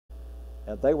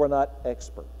and they were not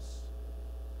experts.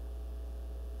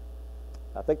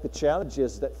 I think the challenge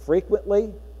is that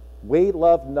frequently we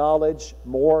love knowledge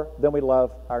more than we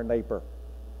love our neighbor.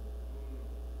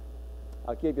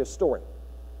 I'll give you a story.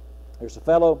 There's a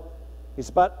fellow, he's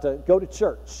about to go to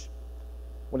church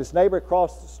when his neighbor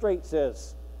across the street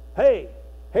says, "Hey,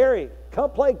 Harry, come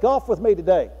play golf with me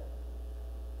today."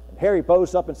 And Harry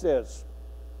bows up and says,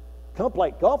 "Come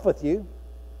play golf with you?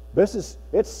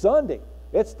 It's Sunday.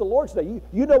 It's the Lord's Day.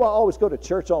 You know I always go to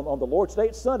church on the Lord's Day.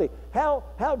 It's Sunday. How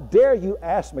dare you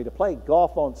ask me to play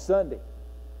golf on Sunday?"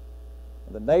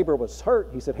 And the neighbor was hurt.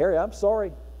 He said, "Harry, I'm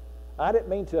sorry. I didn't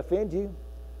mean to offend you.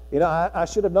 You know, I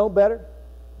should have known better.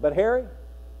 But Harry,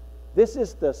 this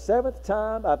is the 7th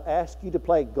time I've asked you to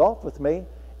play golf with me,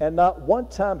 and not one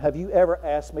time have you ever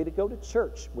asked me to go to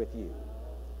church with you."